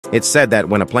It's said that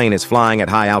when a plane is flying at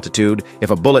high altitude, if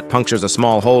a bullet punctures a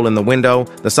small hole in the window,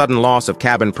 the sudden loss of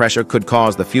cabin pressure could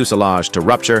cause the fuselage to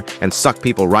rupture and suck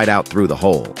people right out through the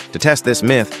hole. To test this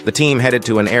myth, the team headed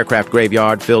to an aircraft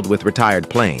graveyard filled with retired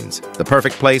planes, the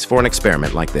perfect place for an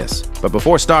experiment like this. But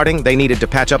before starting, they needed to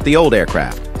patch up the old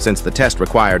aircraft, since the test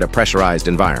required a pressurized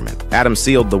environment. Adam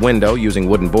sealed the window using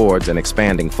wooden boards and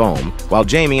expanding foam, while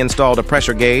Jamie installed a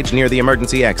pressure gauge near the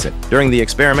emergency exit. During the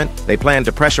experiment, they planned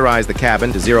to pressurize the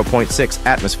cabin to 0.6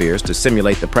 atmospheres to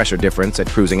simulate the pressure difference at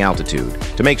cruising altitude.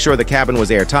 To make sure the cabin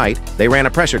was airtight, they ran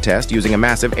a pressure test using a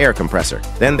massive air compressor.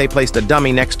 Then they placed a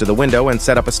dummy next to the window and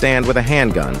set up a stand with a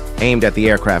handgun aimed at the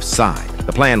aircraft's side.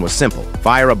 The plan was simple: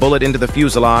 fire a bullet into the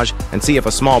fuselage and see if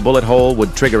a small bullet hole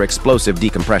would trigger explosive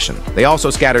decompression. They also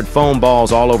scattered foam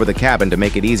balls all over the cabin to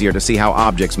make it easier to see how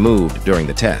objects moved during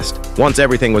the test. Once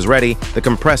everything was ready, the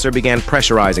compressor began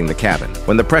pressurizing the cabin.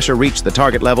 When the pressure reached the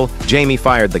target level, Jamie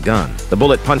fired the gun. The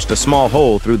bullet punched a small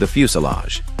hole through the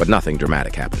fuselage, but nothing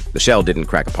dramatic happened. The shell didn't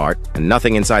crack apart, and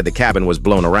nothing inside the cabin was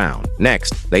blown around.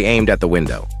 Next, they aimed at the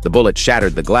window. The bullet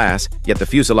shattered the glass, yet the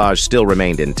fuselage still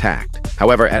remained intact.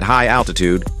 However, at high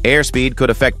altitude, airspeed could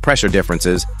affect pressure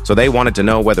differences, so they wanted to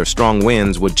know whether strong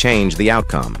winds would change the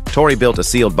outcome. Tori built a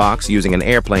sealed box using an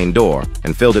airplane door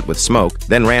and filled it with smoke,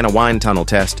 then ran a wind tunnel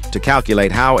test to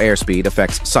calculate how airspeed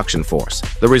affects suction force.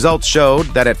 The results showed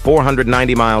that at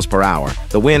 490 miles per hour,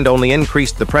 the wind only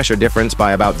increased the pressure difference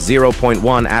by about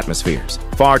 0.1 atmospheres,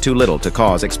 far too little to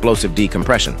cause explosive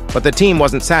decompression. But the team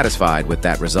wasn't satisfied with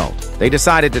that result. They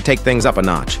decided to take things up a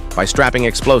notch by strapping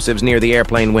explosives near the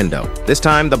airplane window. This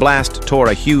time, the blast tore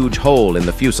a huge hole in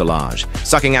the fuselage,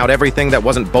 sucking out everything that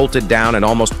wasn't bolted down and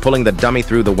almost pulling the dummy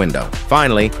through the window.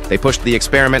 Finally, they pushed the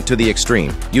experiment to the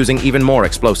extreme, using even more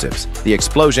explosives. The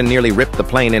explosion nearly ripped the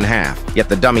plane in half, yet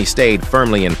the dummy stayed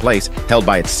firmly in place, held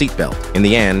by its seatbelt. In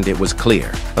the end, it was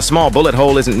clear. A small bullet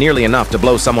hole isn't nearly enough to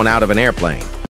blow someone out of an airplane.